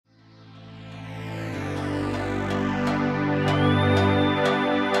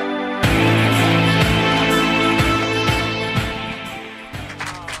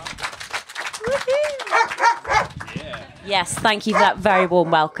Yes, thank you for that very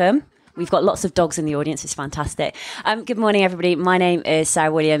warm welcome. We've got lots of dogs in the audience. It's fantastic. Good morning, everybody. My name is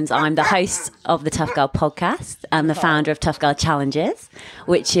Sarah Williams. I'm the host of the Tough Girl podcast and the founder of Tough Girl Challenges,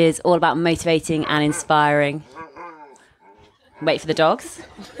 which is all about motivating and inspiring. Wait for the dogs.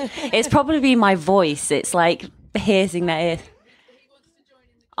 It's probably my voice. It's like piercing their ears.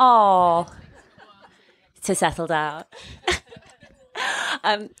 Oh, to settle down.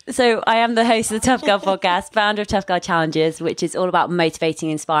 So I am the host of the Tough Girl podcast, founder of Tough Girl Challenges, which is all about motivating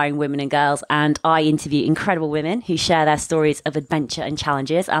and inspiring women and girls. And I interview incredible women who share their stories of adventure and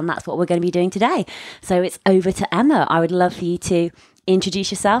challenges. And that's what we're going to be doing today. So it's over to Emma. I would love for you to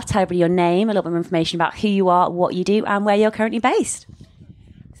introduce yourself, tell everybody your name, a little bit more information about who you are, what you do, and where you're currently based.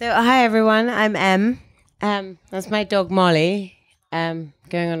 So hi, everyone. I'm Em. That's my dog, Molly, going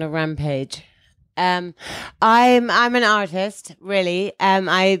on a rampage. I'm an artist, really.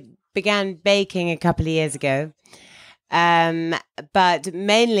 I began baking a couple of years ago, but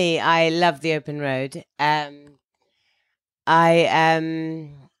mainly I love the open road. I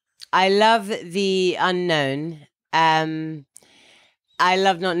love the unknown. I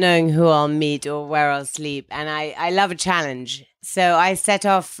love not knowing who I'll meet or where I'll sleep, and I love a challenge. So I set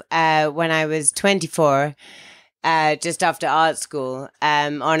off when I was 24. Just after art school,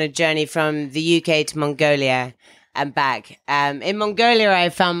 on a journey from the UK to Mongolia and back. In Mongolia, I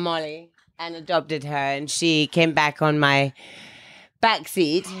found Molly and adopted her, and she came back on my back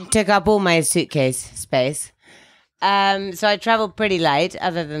seat, took up all my suitcase space. So I traveled pretty light,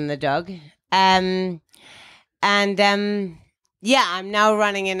 other than the dog. Yeah, I'm now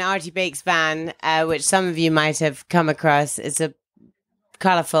running an Arty Bakes van, which some of you might have come across. It's a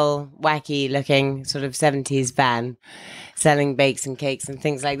colourful, wacky looking sort of 70s van selling bakes and cakes and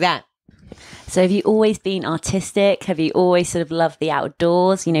things like that. So have you always been artistic? Have you always sort of loved the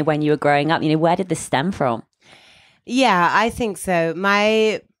outdoors? You know, when you were growing up, where did this stem from? Yeah, I think so.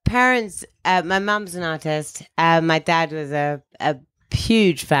 My parents, my mum's an artist. My dad was a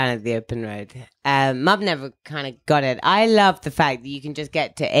huge fan of the open road. Mum never kind of got it. I love the fact that you can just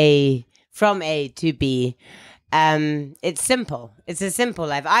get to from A to B. It's simple. It's a simple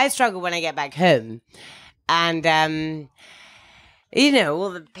life. I struggle when I get back home, and all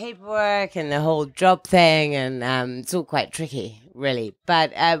the paperwork and the whole job thing, and it's all quite tricky, really.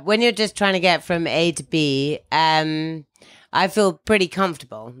 But when you're just trying to get from A to B, I feel pretty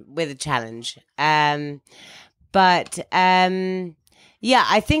comfortable with a challenge. I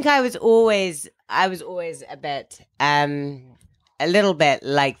think I was always a little bit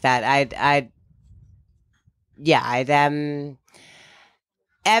like that.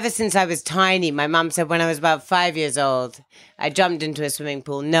 Ever since I was tiny, my mum said when I was about 5 years old, I jumped into a swimming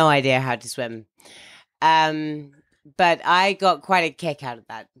pool, no idea how to swim. But I got quite a kick out of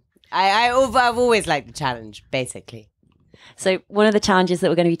that. I've always liked the challenge, basically. So one of the challenges that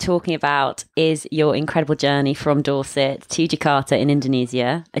we're going to be talking about is your incredible journey from Dorset to Jakarta in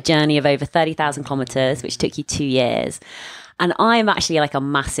Indonesia, a journey of over 30,000 kilometers, which took you 2 years. And I'm actually like a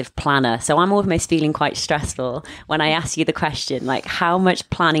massive planner. So I'm almost feeling quite stressful when I ask you the question, like, how much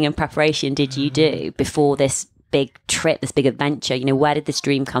planning and preparation did you do before this big trip, this big adventure? Where did this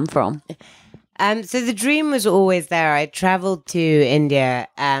dream come from? So the dream was always there. I traveled to India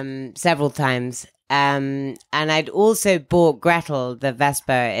several times. And I'd also bought Grettle, the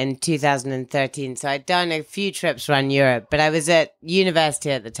Vespa, in 2013. So I'd done a few trips around Europe, but I was at university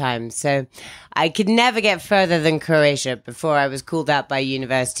at the time. So I could never get further than Croatia before I was called out by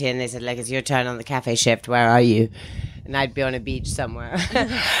university. And they said, like, it's your turn on the cafe shift. Where are you? And I'd be on a beach somewhere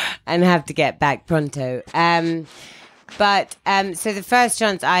and have to get back pronto. So the first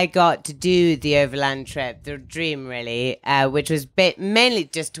chance I got to do the overland trip, the dream really, which was mainly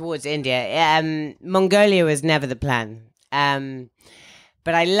just towards India. Mongolia was never the plan.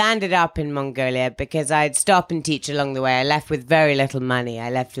 But I landed up in Mongolia because I'd stop and teach along the way. I left with very little money.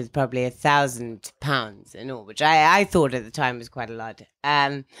 I left with probably £1,000 in all, which I thought at the time was quite a lot.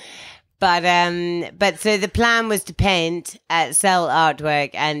 But so the plan was to paint, sell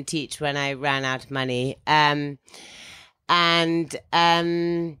artwork, and teach when I ran out of money. So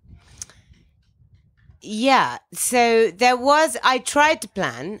I tried to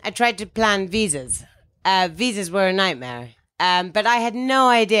plan visas. Visas were a nightmare. But I had no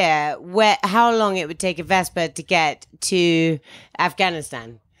idea how long it would take a Vespa to get to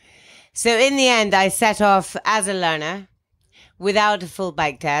Afghanistan. So in the end, I set off as a learner without a full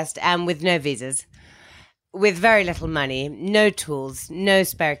bike test and with no visas, with very little money, no tools, no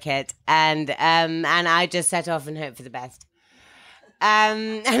spare kit, and I just set off and hoped for the best.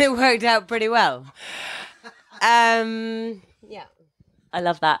 And it worked out pretty well. Yeah. I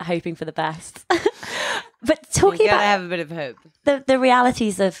love that, hoping for the best. But talking you gotta about have a bit of hope. the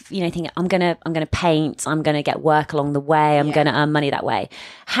realities of, thinking I'm gonna paint, I'm gonna get work along the way, I'm gonna earn money that way.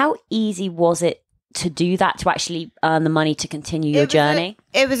 How easy was it to do that, to actually earn the money to continue your journey?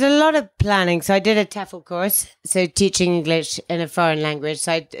 It was a lot of planning. So I did a TEFL course, so teaching English in a foreign language.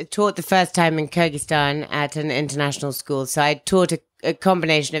 So I taught the first time in Kyrgyzstan at an international school. So I taught a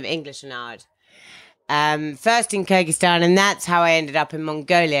combination of English and art. First in Kyrgyzstan, and that's how I ended up in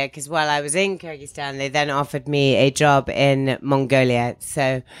Mongolia, because while I was in Kyrgyzstan, they then offered me a job in Mongolia.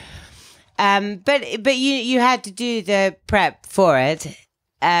 So, but you had to do the prep for it.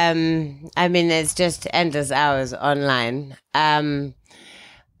 I mean, it's just endless hours online. But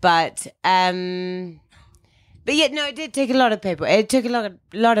yeah, no, it did take a lot of paper. It took a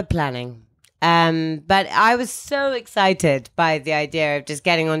lot of planning. But I was so excited by the idea of just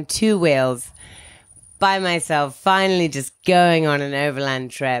getting on two wheels by myself, finally just going on an overland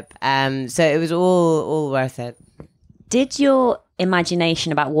trip. So it was all worth it. Did your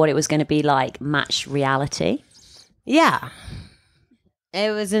imagination about what it was going to be like match reality? Yeah.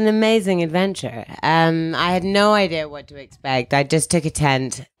 It was an amazing adventure. I had no idea what to expect. I just took a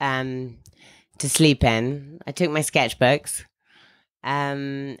tent to sleep in. I took my sketchbooks.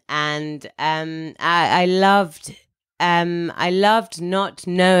 I loved not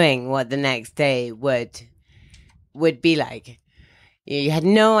knowing what the next day would be like. You had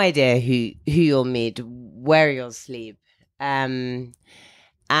no idea who you'll meet, where you'll sleep. And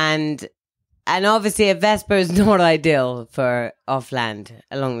obviously a Vespa is not ideal for off-land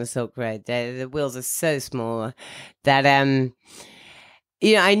along the Silk Road. The wheels are so small that, I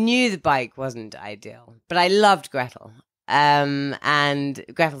knew the bike wasn't ideal, but I loved Grettle. And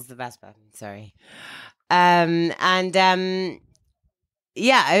Gretel's the Vespa, sorry. She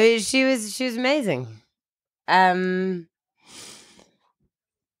was amazing.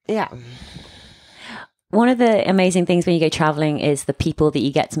 Yeah. One of the amazing things when you go traveling is the people that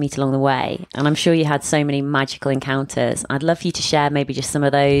you get to meet along the way. And I'm sure you had so many magical encounters. I'd love for you to share maybe just some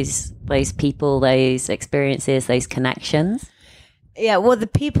of those people, those experiences, those connections. Yeah, well, the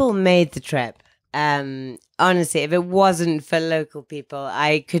people made the trip. Honestly, if it wasn't for local people,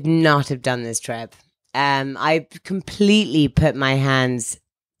 I could not have done this trip. I completely put my hands,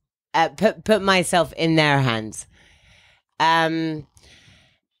 put myself in their hands. Because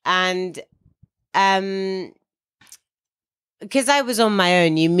I was on my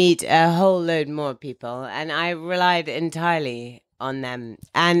own, you meet a whole load more people, and I relied entirely on them.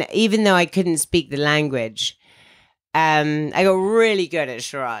 And even though I couldn't speak the language, I got really good at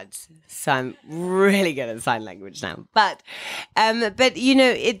charades, so I'm really good at sign language now. But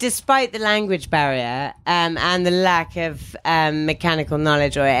despite the language barrier and the lack of mechanical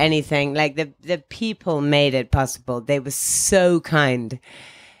knowledge or anything, like the people made it possible. They were so kind.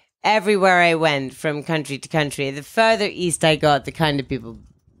 Everywhere I went, from country to country, the further east I got, the kind of people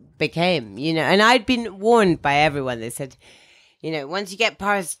became. And I'd been warned by everyone. They said, once you get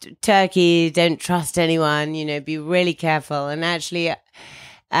past Turkey, don't trust anyone, be really careful. And actually,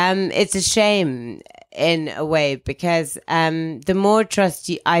 it's a shame in a way, because the more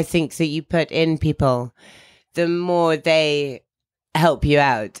trust I think that you put in people, the more they help you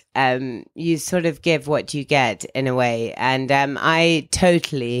out. You sort of give what you get in a way. And I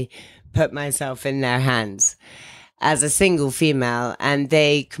totally put myself in their hands as a single female, and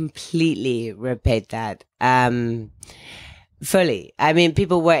they completely repaid that. Fully. I mean,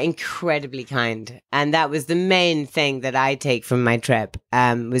 people were incredibly kind. And that was the main thing that I take from my trip,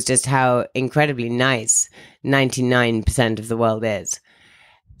 was just how incredibly nice 99% of the world is.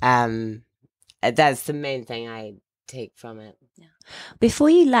 That's the main thing I take from it. Yeah. Before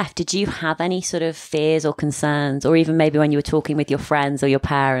you left, did you have any sort of fears or concerns, or even maybe when you were talking with your friends or your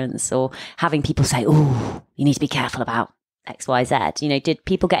parents, or having people say, "Oh, you need to be careful about X, Y, Z"? Did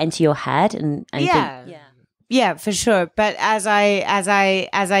people get into your head and yeah. think, Yeah, for sure. But as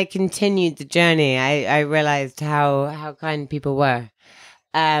I continued the journey, I realized how kind people were.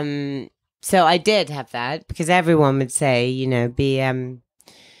 So I did have that, because everyone would say,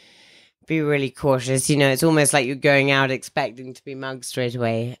 be really cautious. It's almost like you're going out expecting to be mugged straight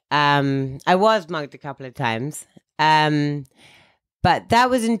away. I was mugged a couple of times. But that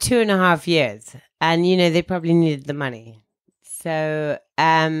was in 2.5 years. And, they probably needed the money. So,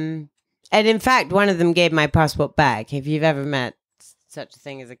 and in fact, one of them gave my passport back. If you've ever met such a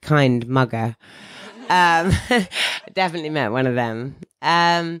thing as a kind mugger, definitely met one of them.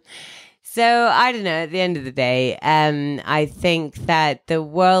 So I don't know, at the end of the day, I think that the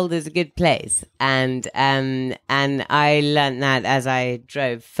world is a good place. And I learned that as I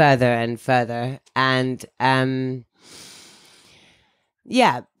drove further and further. And,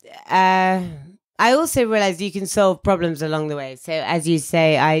 I also realized you can solve problems along the way. So as you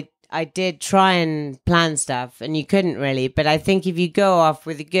say, I did try and plan stuff and you couldn't really. But I think if you go off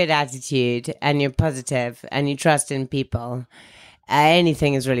with a good attitude and you're positive and you trust in people,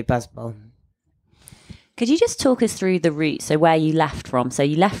 anything is really possible. Could you just talk us through the route? So where you left from? So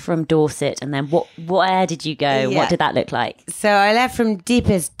you left from Dorset, and then where did you go? Yeah. What did that look like? So I left from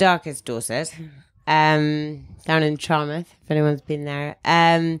deepest, darkest Dorset, down in Charmouth, if anyone's been there.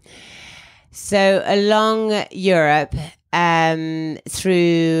 So along Europe,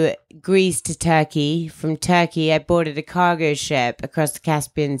 through Greece to Turkey. From Turkey, I boarded a cargo ship across the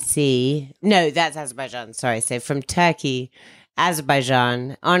Caspian Sea. No, that's Azerbaijan, sorry. So from Turkey,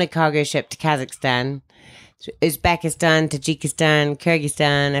 Azerbaijan, on a cargo ship to Kazakhstan, Uzbekistan, Tajikistan,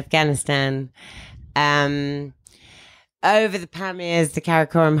 Kyrgyzstan, Afghanistan, over the Pamirs, the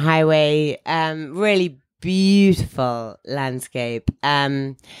Karakoram Highway, really beautiful landscape.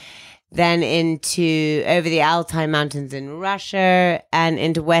 Then over the Altai Mountains in Russia and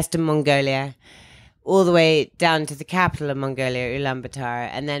into Western Mongolia, all the way down to the capital of Mongolia, Ulaanbaatar,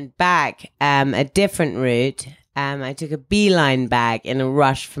 and then back a different route. I took a beeline back in a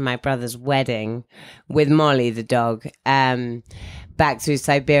rush for my brother's wedding with Molly, the dog, back through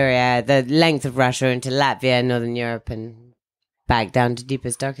Siberia, the length of Russia into Latvia, Northern Europe, and back down to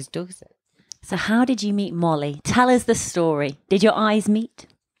deepest, darkest Dorset. So how did you meet Molly? Tell us the story. Did your eyes meet?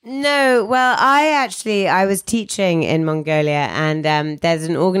 No, well, I was teaching in Mongolia, and there's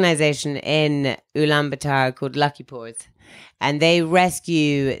an organization in Ulaanbaatar called Lucky Paws, and they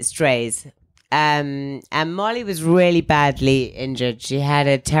rescue strays. And Molly was really badly injured. She had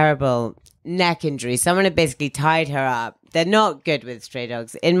a terrible neck injury. Someone had basically tied her up. They're not good with stray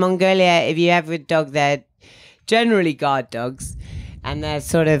dogs. In Mongolia, if you have a dog, they're generally guard dogs, and they're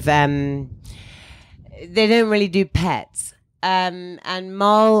sort of, they don't really do pets. And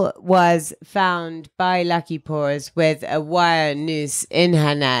Moll was found by Lucky Paws with a wire noose in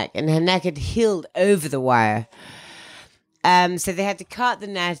her neck, and her neck had healed over the wire. So they had to cut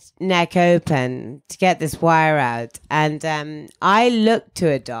the neck open to get this wire out. And I looked to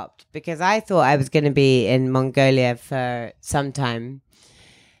adopt because I thought I was going to be in Mongolia for some time.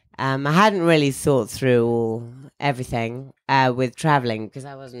 I hadn't really thought through everything with traveling because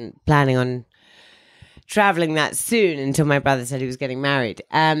I wasn't planning on traveling that soon until my brother said he was getting married.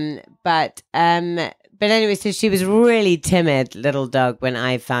 But anyway, so she was really timid little dog when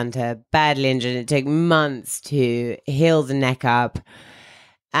I found her, badly injured. It took months to heal the neck up.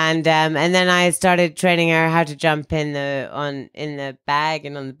 And then I started training her how to jump in the bag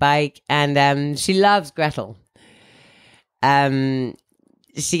and on the bike. And she loves Grettle.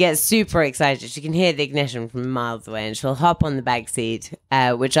 She gets super excited. She can hear the ignition from miles away, and she'll hop on the back seat,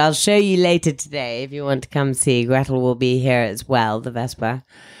 which I'll show you later today if you want to come see. Grettle will be here as well, the Vespa.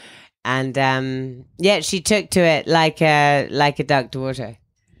 And she took to it like a duck to water.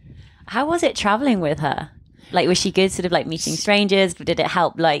 How was it traveling with her? Like, was she good, sort of like meeting strangers? Did it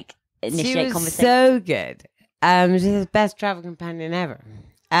help like initiate conversation? So good. She's the best travel companion ever.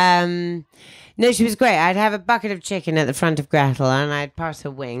 No, she was great. I'd have a bucket of chicken at the front of Grettle, and I'd pass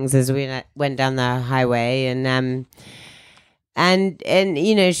her wings as we went down the highway, and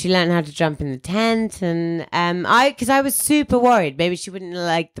you know, she learned how to jump in the tent, and because I was super worried maybe she wouldn't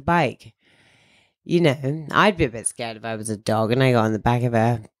like the bike. You know, I'd be a bit scared if I was a dog and I got on the back of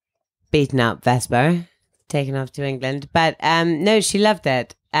a beaten up Vespa taken off to England. But no, she loved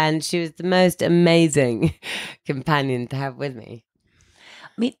it, and she was the most amazing companion to have with me.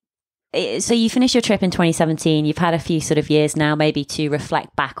 So you finished your trip in 2017. You've had a few sort of years now maybe to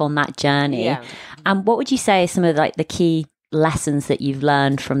reflect back on that journey. Yeah. And what would you say are some of like the key lessons that you've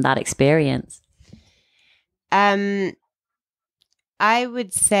learned from that experience? I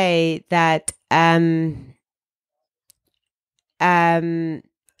would say that I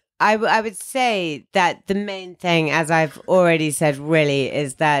would say that the main thing, as I've already said, really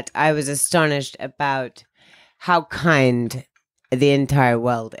is that I was astonished about how kind the entire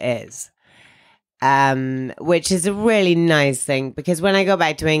world is, which is a really nice thing, because when I go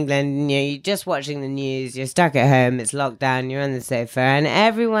back to England, you know, you're just watching the news, you're stuck at home, it's lockdown, you're on the sofa, and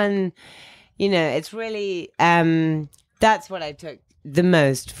everyone, you know, it's really, that's what I took the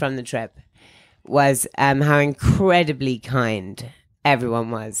most from the trip, was how incredibly kind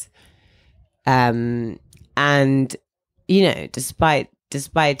everyone was. And, you know, despite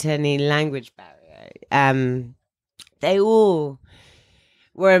any language barrier, they all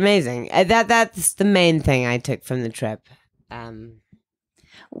were amazing. That's the main thing I took from the trip.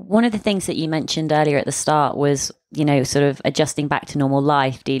 One of the things that you mentioned earlier at the start was, sort of adjusting back to normal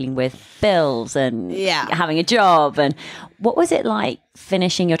life, dealing with bills and having a job. And what was it like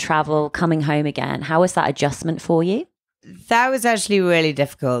finishing your travel, coming home again? How was that adjustment for you? That was actually really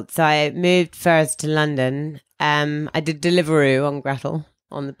difficult. So I moved first to London. I did Deliveroo on Grettle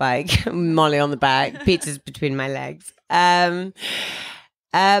on the bike, Molly on the back, pizzas between my legs.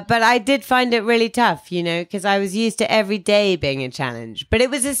 But I did find it really tough, because I was used to every day being a challenge. But it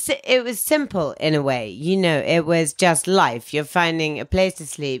was simple in a way, it was just life. You're finding a place to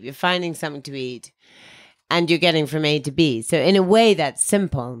sleep, you're finding something to eat, and you're getting from A to B. So in a way, that's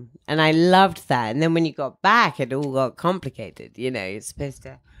simple. And I loved that. And then when you got back, it all got complicated. You're supposed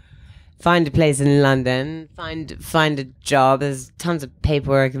to find a place in London, find a job. There's tons of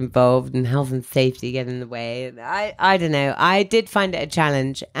paperwork involved and health and safety get in the way. I don't know. I did find it a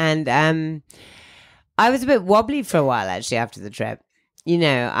challenge. And I was a bit wobbly for a while, actually, after the trip.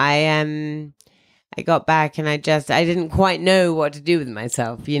 I got back and I didn't quite know what to do with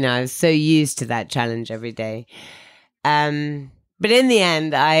myself. I was so used to that challenge every day. But in the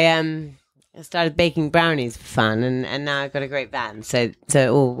end, I started baking brownies for fun and now I've got a great van. So it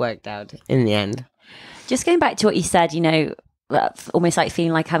all worked out in the end. Just going back to what you said, almost like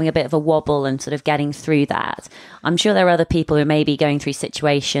feeling like having a bit of a wobble and sort of getting through that. I'm sure there are other people who may be going through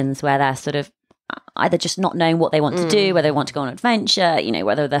situations where they're sort of either just not knowing what they want to do, whether they want to go on an adventure,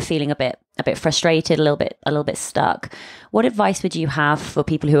 whether they're feeling a bit frustrated, a little bit stuck. What advice would you have for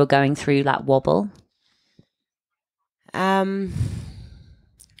people who are going through that wobble?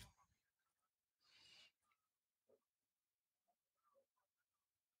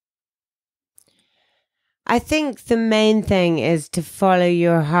 I think the main thing is to follow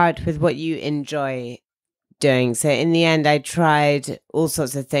your heart with what you enjoy doing. So in the end, I tried all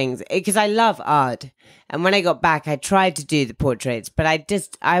sorts of things because I love art. And when I got back, I tried to do the portraits, but I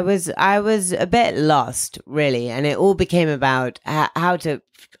was a bit lost, really. And it all became about how to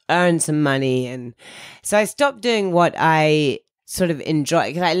earn some money. And so I stopped doing what I sort of enjoy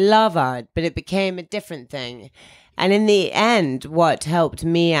because I love art, but it became a different thing. And in the end, what helped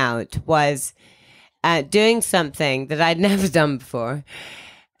me out was doing something that I'd never done before,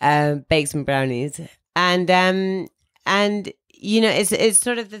 bake some brownies. And it's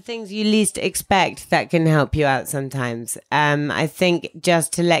sort of the things you least expect that can help you out sometimes. I think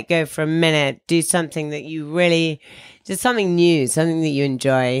just to let go for a minute, do something that you really, just something new, something that you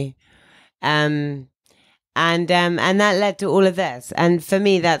enjoy. And that led to all of this. And for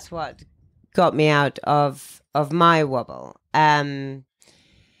me, that's what got me out of my wobble.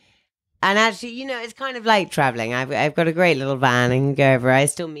 And actually, it's kind of like traveling. I've got a great little van and can go over. I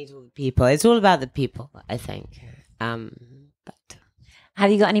still meet all the people. It's all about the people, I think. But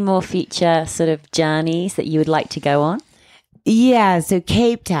have you got any more future sort of journeys that you would like to go on? Yeah, so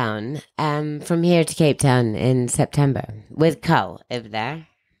Cape Town, from here to Cape Town in September with Carl over there.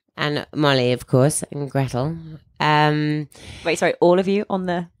 And Molly, of course, and Grettle. Wait, sorry, all of you on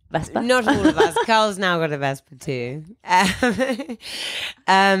the Vespa? Not all of us. Carl's now got a Vespa too. Hopefully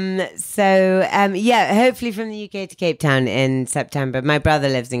from the UK to Cape Town in September. My brother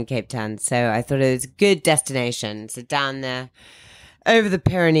lives in Cape Town, so I thought it was a good destination. So down there, over the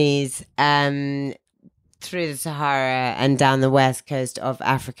Pyrenees, through the Sahara and down the west coast of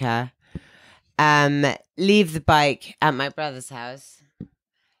Africa. Leave the bike at my brother's house.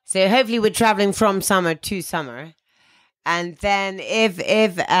 So hopefully we're traveling from summer to summer. And then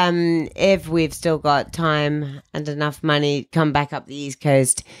if we've still got time and enough money, come back up the East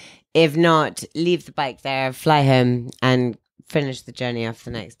Coast. If not, leave the bike there, fly home and finish the journey off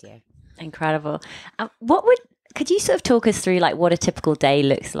the next year. Incredible. Could you sort of talk us through like what a typical day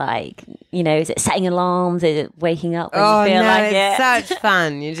looks like? Is it setting alarms? Is it waking up when you feel like it? It's such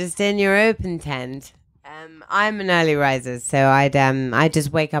fun. You're just in your open tent. I'm an early riser, so I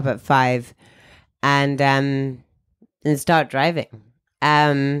just wake up at 5 and start driving.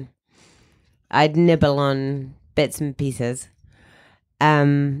 I'd nibble on bits and pieces.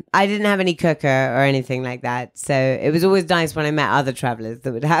 I didn't have any cooker or anything like that, so it was always nice when I met other travelers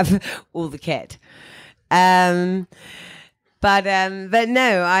that would have all the kit. But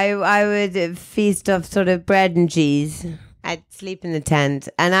no, I would feast off sort of bread and cheese. I'd sleep in the tent,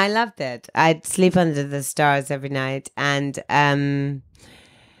 and I loved it. I'd sleep under the stars every night, and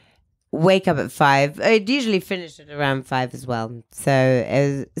wake up at 5. I'd usually finish at around 5 as well. So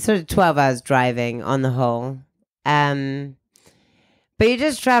it was sort of 12 hours driving on the whole. But you're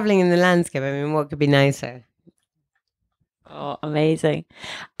just traveling in the landscape. I mean, what could be nicer? Oh, amazing.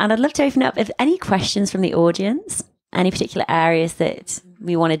 And I'd love to open up if any questions from the audience, any particular areas that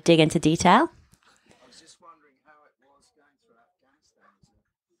we want to dig into detail. I was just wondering how it was going through Afghanistan.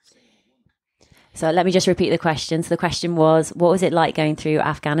 So let me just repeat the question. So the question was, what was it like going through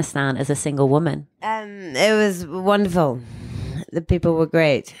Afghanistan as a single woman? It was wonderful. The people were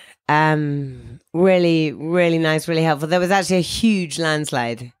great. Really, really nice, really helpful. There was actually a huge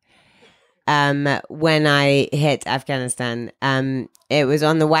landslide when I hit Afghanistan. It was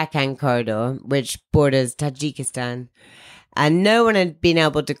on the Wakhan corridor, which borders Tajikistan. And no one had been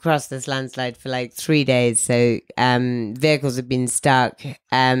able to cross this landslide for like 3 days. So vehicles had been stuck.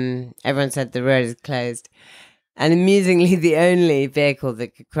 Everyone said the road is closed. And amusingly, the only vehicle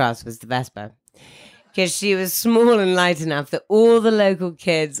that could cross was the Vespa. Because she was small and light enough that all the local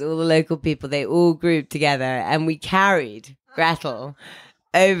kids, all the local people, they all grouped together. And we carried Grettle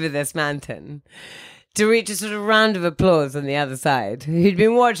over this mountain to reach a sort of round of applause on the other side, who'd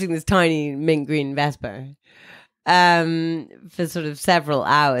been watching this tiny mint green Vespa for sort of several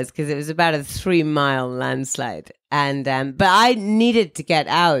hours, because it was about a 3-mile landslide. And but I needed to get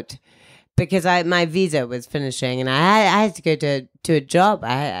out because my visa was finishing, and I had to go to a job.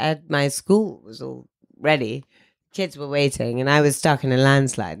 I had my school was all ready, kids were waiting, and I was stuck in a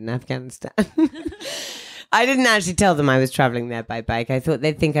landslide in Afghanistan. I didn't actually tell them I was traveling there by bike. I thought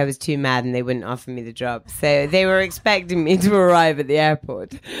they'd think I was too mad and they wouldn't offer me the job. So they were expecting me to arrive at the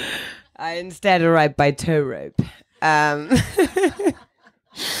airport. I instead arrived by tow rope. How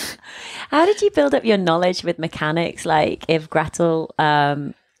did you build up your knowledge with mechanics? Like if Grettle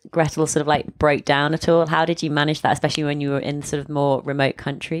sort of like broke down at all, how did you manage that, especially when you were in sort of more remote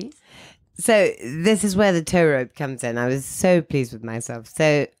countries? So this is where the tow rope comes in. I was so pleased with myself.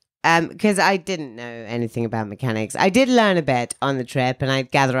 So because I didn't know anything about mechanics. I did learn a bit on the trip, and I'd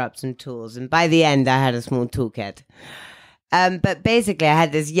gather up some tools. And by the end, I had a small toolkit. But basically, I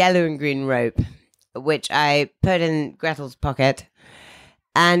had this yellow and green rope, which I put in Gretel's pocket.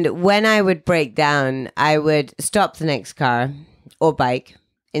 And when I would break down, I would stop the next car or bike,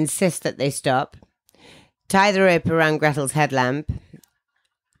 insist that they stop, tie the rope around Gretel's headlamp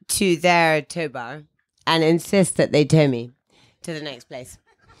to their tow bar, and insist that they tow me to the next place.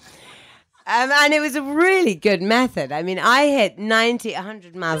 And it was a really good method. I mean, I hit 90,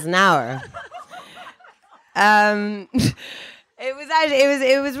 100 miles an hour.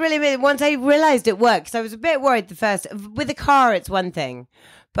 It was really amazing. Once I realized it worked, because I was a bit worried the first. With a car, it's one thing,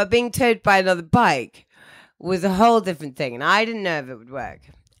 but being towed by another bike was a whole different thing, and I didn't know if it would work.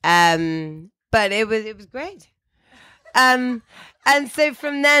 But it was great. And so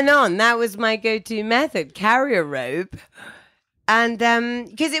from then on, that was my go-to method: carry a rope. And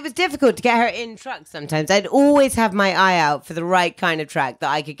because it was difficult to get her in trucks sometimes, I'd always have my eye out for the right kind of track that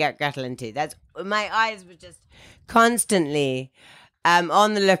I could get Grettle into. My eyes were just constantly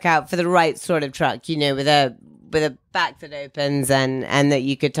on the lookout for the right sort of truck, you know, with a back that opens and that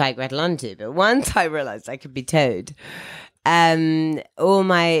you could tie Grettle onto. But once I realized I could be towed, all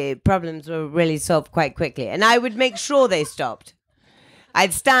my problems were really solved quite quickly. And I would make sure they stopped.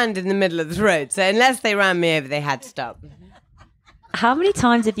 I'd stand in the middle of the road, so unless they ran me over, they had to stop. How many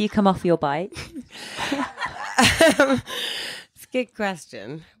times have you come off your bike? It's a good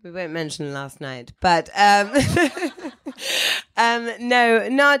question. We won't mention last night, but no,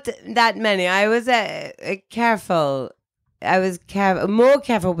 not that many. I was careful. I was more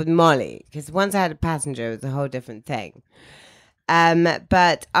careful with Molly, because once I had a passenger, it was a whole different thing.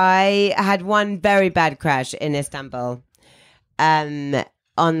 But I had one very bad crash in Istanbul on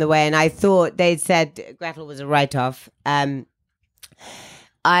the way, and I thought they'd said Grettle was a write-off.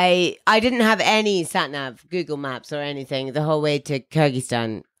 I didn't have any sat-nav, Google Maps or anything the whole way to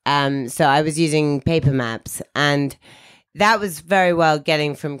Kyrgyzstan. So I was using paper maps, and that was very well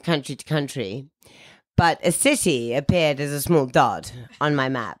getting from country to country. But a city appeared as a small dot on my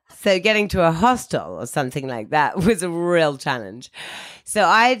map. So getting to a hostel or something like that was a real challenge. So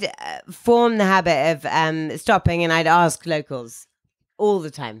I'd formed the habit of stopping, and I'd ask locals all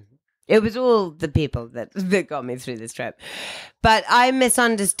the time. It was all the people that got me through this trip. But I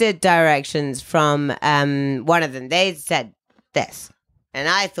misunderstood directions from one of them. They said this, and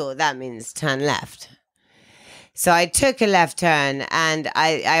I thought that means turn left. So I took a left turn, and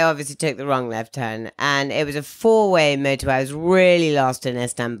I obviously took the wrong left turn. And it was a 4-way motorway. I was really lost in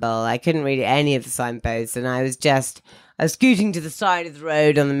Istanbul. I couldn't read any of the signposts, and I was scooting to the side of the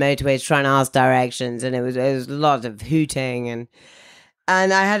road on the motorways trying to ask directions, and it was a lot of hooting, and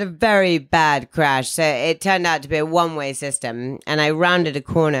I had a very bad crash. So it turned out to be a one-way system, and I rounded a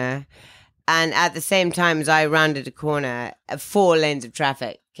corner, and at the same time as I rounded a corner, 4 lanes of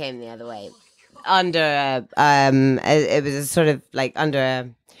traffic came the other way. It was a sort of like under a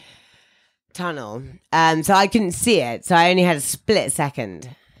tunnel. So I couldn't see it. So I only had a split second,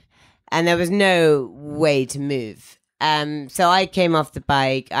 and there was no way to move. So I came off the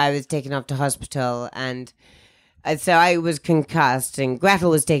bike. I was taken off to hospital, and so I was concussed, and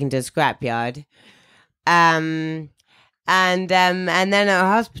Grettle was taken to a scrapyard. And then at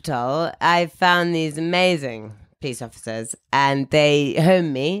hospital, I found these amazing police officers, and they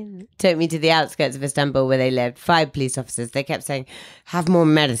homed me, took me to the outskirts of Istanbul where they lived. 5 police officers. They kept saying, have more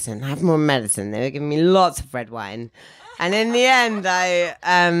medicine, have more medicine. They were giving me lots of red wine. And in the end,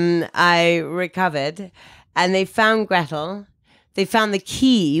 I recovered, and they found Grettle. They found the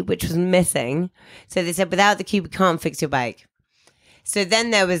key, which was missing. So they said, without the key, we can't fix your bike. So then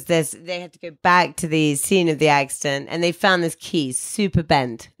there was this, they had to go back to the scene of the accident, and they found this key, super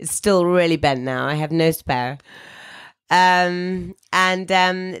bent. It's still really bent now. I have no spare. They found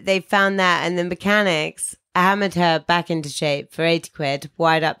that, and the mechanics hammered her back into shape for 80 quid,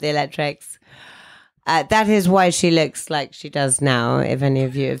 wired up the electrics. That is why she looks like she does now, if any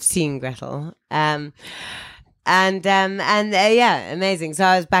of you have seen Grettle. Yeah, amazing. So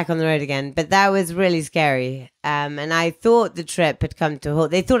I was back on the road again, but that was really scary. And I thought the trip had come to a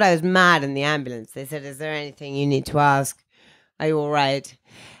halt. They thought I was mad in the ambulance. They said, is there anything you need to ask? Are you all right?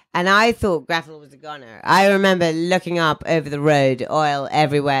 And I thought Grettle was a goner. I remember looking up over the road, oil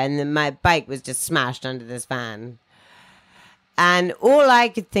everywhere, and then my bike was just smashed under this van. And all I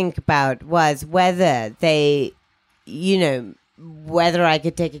could think about was whether whether I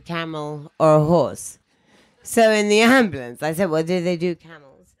could take a camel or a horse. So in the ambulance, I said, well, do they do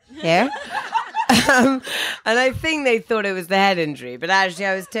camels here? And I think they thought it was the head injury, but actually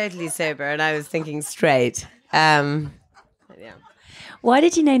I was totally sober and I was thinking straight. Yeah. Why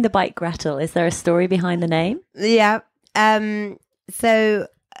did you name the bike Grettle? Is there a story behind the name? Yeah. So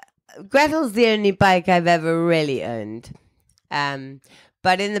Grettle's the only bike I've ever really owned.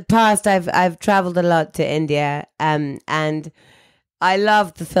 But in the past, I've traveled a lot to India, and I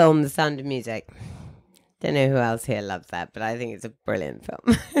love the film The Sound of Music. Don't know who else here loves that, but I think it's a brilliant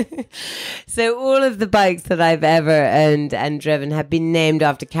film. So all of the bikes that I've ever owned and driven have been named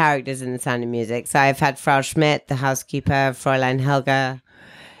after characters in The Sound of Music. So I've had Frau Schmidt, the housekeeper, Fräulein Helga,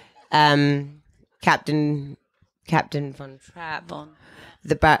 Captain von Trapp,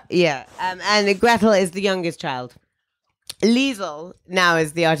 and Grettle is the youngest child. Liesel now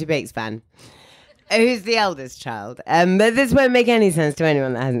is the Arty Bakes fan, who's the eldest child. But this won't make any sense to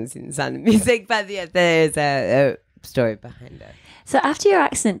anyone that hasn't seen The Sound of Music, but yeah, there is a story behind it. So after your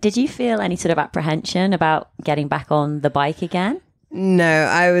accident, did you feel any sort of apprehension about getting back on the bike again? No,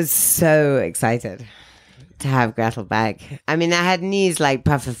 I was so excited to have Grettle back. I mean, I had knees like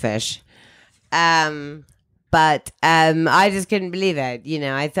pufferfish. But I just couldn't believe it. You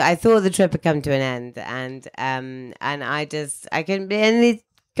know, I thought the trip had come to an end, and I couldn't believe. And these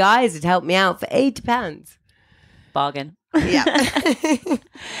guys had helped me out for £80. Bargain. Yeah.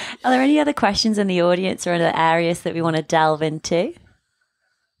 Are there any other questions in the audience or other areas that we want to delve into?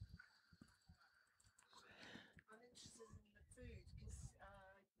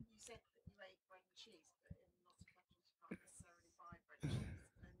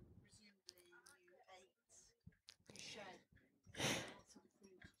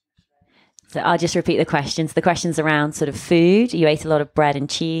 So I'll just repeat the questions. The questions around sort of food. You ate a lot of bread and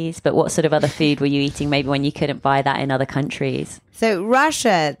cheese, but what sort of other food were you eating maybe when you couldn't buy that in other countries? So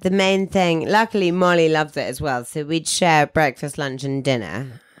Russia, the main thing, luckily Molly loves it as well. So we'd share breakfast, lunch and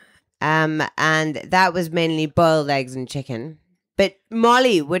dinner. And that was mainly boiled eggs and chicken. But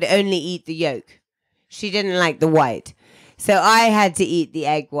Molly would only eat the yolk. She didn't like the white. So I had to eat the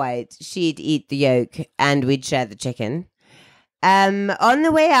egg white. She'd eat the yolk and we'd share the chicken. On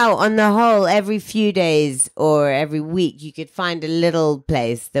the way out, on the whole, every few days or every week, you could find a little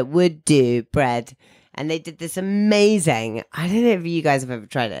place that would do bread. And they did this amazing, I don't know if you guys have ever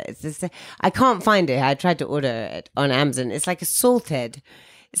tried it. It's this, I can't find it. I tried to order it on Amazon. It's like it's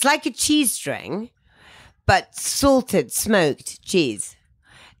like a cheese string, but salted, smoked cheese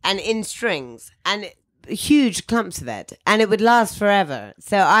and in strings and huge clumps of it. And it would last forever.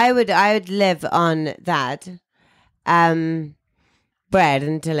 So I would live on that. Bread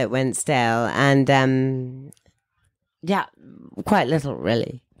until it went stale, and yeah, quite little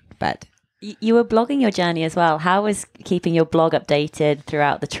really. But you were blogging your journey as well. How was keeping your blog updated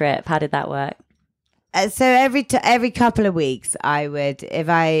throughout the trip? How did that work? So every couple of weeks, I would,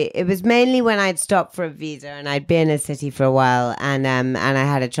 it was mainly when I'd stop for a visa and I'd be in a city for a while, and I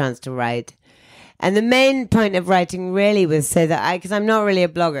had a chance to write. And the main point of writing really was so that because I'm not really a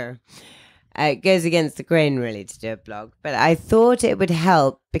blogger. It goes against the grain, really, to do a blog. But I thought it would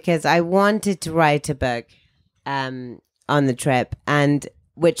help because I wanted to write a book on the trip, and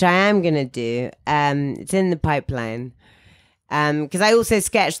which I am going to do. It's in the pipeline. Because I also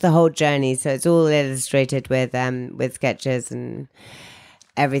sketched the whole journey, so it's all illustrated with sketches and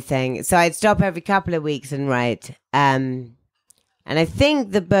everything. So I'd stop every couple of weeks and write. And I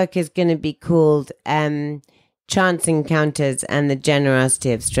think the book is going to be called Chance Encounters and the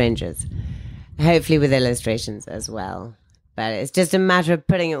Generosity of Strangers, hopefully with illustrations as well. But it's just a matter of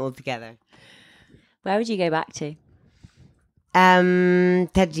putting it all together. Where would you go back to?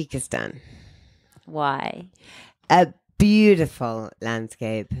 Tajikistan. Why? A beautiful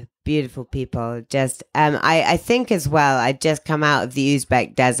landscape, beautiful people. Just I think as well, I'd just come out of the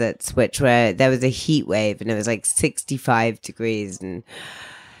Uzbek deserts, there was a heat wave and it was like 65 degrees, and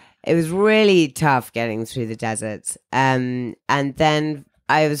it was really tough getting through the deserts. And then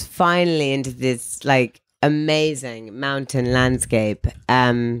I was finally into this like amazing mountain landscape,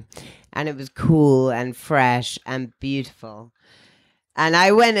 and it was cool and fresh and beautiful. And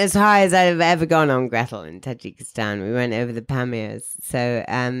I went as high as I've ever gone on Grettle in Tajikistan. We went over the Pamirs. So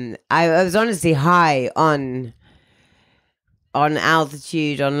I was honestly high on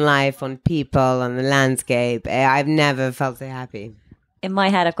altitude, on life, on people, on the landscape. I've never felt so happy. In my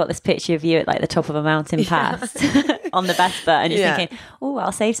head, I've got this picture of you at like the top of a mountain pass on the Vespa, and you're thinking, oh,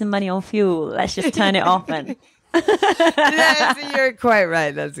 I'll save some money on fuel. Let's just turn it off and... Yes, you're quite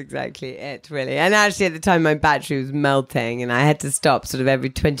right. That's exactly it, really. And actually, at the time, my battery was melting, and I had to stop sort of every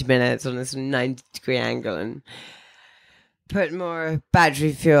 20 minutes on a sort of 90-degree angle and put more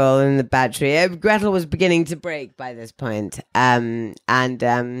battery fuel in the battery. Grettle was beginning to break by this point, so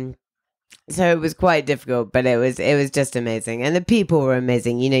it was quite difficult, but it was just amazing, and the people were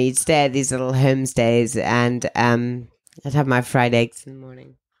amazing. You know, you'd stay at these little homestays, and I'd have my fried eggs in the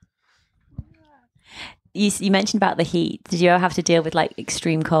morning. You mentioned about the heat. Did you ever have to deal with like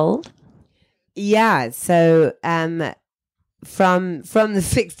extreme cold? Yeah. So from the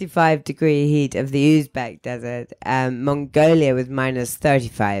 65-degree heat of the Uzbek desert, Mongolia was minus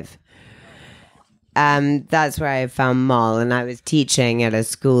 35. That's where I found Mol, and I was teaching at a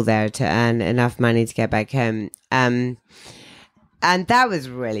school there to earn enough money to get back home. And that was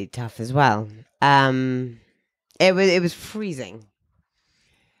really tough as well. It was freezing.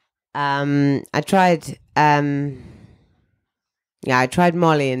 I tried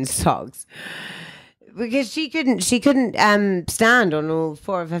Molly in socks because she couldn't stand on all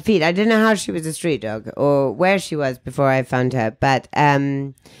four of her feet. I didn't know how she was a street dog or where she was before I found her, but yeah,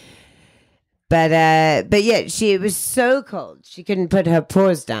 it was so cold she couldn't put her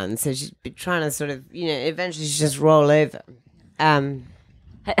paws down, so she'd be trying to sort of, eventually she just roll over.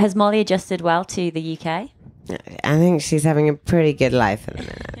 Has Molly adjusted well to the UK? I think she's having a pretty good life at the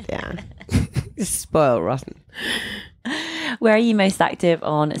minute, yeah. Spoiled rotten. Where are you most active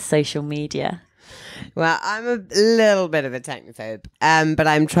on social media? Well, I'm a little bit of a technophobe, but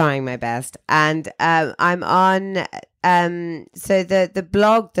I'm trying my best. And I'm on, so the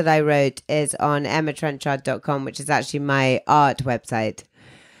blog that I wrote is on emmatrenchard.com, which is actually my art website.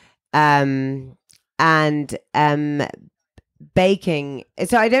 And baking.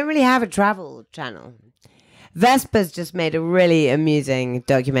 So I don't really have a travel channel. Vespa's just made a really amusing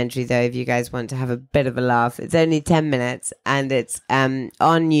documentary, though, if you guys want to have a bit of a laugh. It's only 10 minutes, and it's on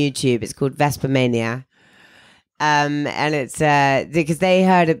YouTube. It's called Vespa Mania. And it's because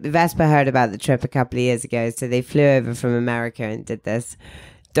Vespa heard about the trip a couple of years ago, so they flew over from America and did this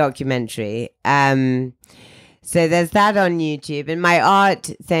documentary. So there's that on YouTube, and my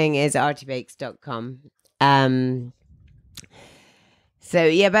art thing is artybakes.com. So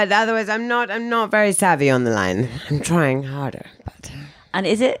yeah, but otherwise I'm not very savvy on the line. I'm trying harder. But And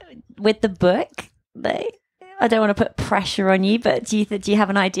is it with the book? I don't want to put pressure on you, but do you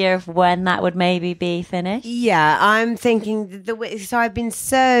have an idea of when that would maybe be finished? Yeah, I'm thinking so I've been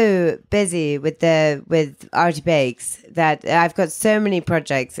so busy with Arty Bakes that I've got so many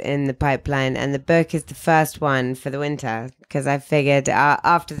projects in the pipeline, and the book is the first one for the winter because I figured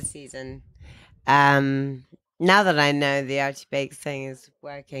after the season. Now that I know the Arty Bakes thing is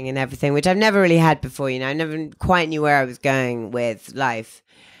working and everything, which I've never really had before, I never quite knew where I was going with life.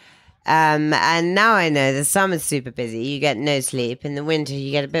 And now I know the summer's super busy. You get no sleep. In the winter,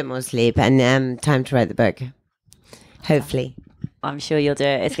 you get a bit more sleep, and time to write the book. Hopefully. I'm sure you'll do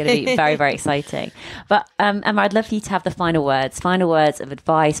it. It's going to be very, very exciting. But Emma, I'd love for you to have the final words of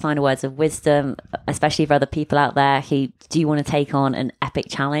advice, final words of wisdom, especially for other people out there who do want to take on an epic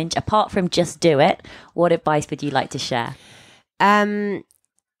challenge. Apart from just do it, what advice would you like to share? I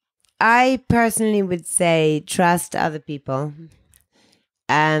personally would say trust other people.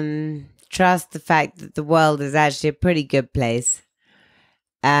 Trust the fact that the world is actually a pretty good place.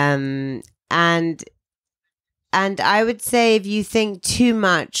 And I would say if you think too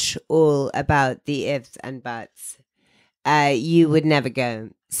much all about the ifs and buts, you would never go.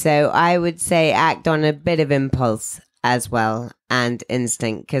 So I would say act on a bit of impulse as well and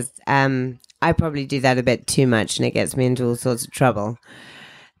instinct, because I probably do that a bit too much and it gets me into all sorts of trouble.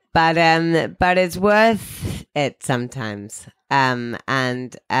 But it's worth it sometimes. I've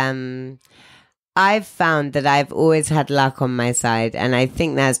found that I've always had luck on my side, and I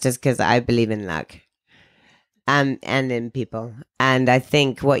think that's just because I believe in luck. And in people. And I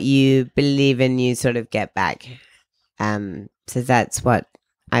think what you believe in, you sort of get back. So that's what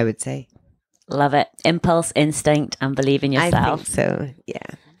I would say. Love it. Impulse, instinct, and believe in yourself. I think so, yeah.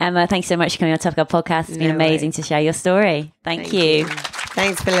 Emma, thanks so much for coming on Topic Our Podcast. It's been amazing to share your story. Thank you.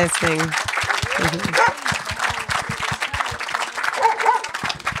 Thanks for listening.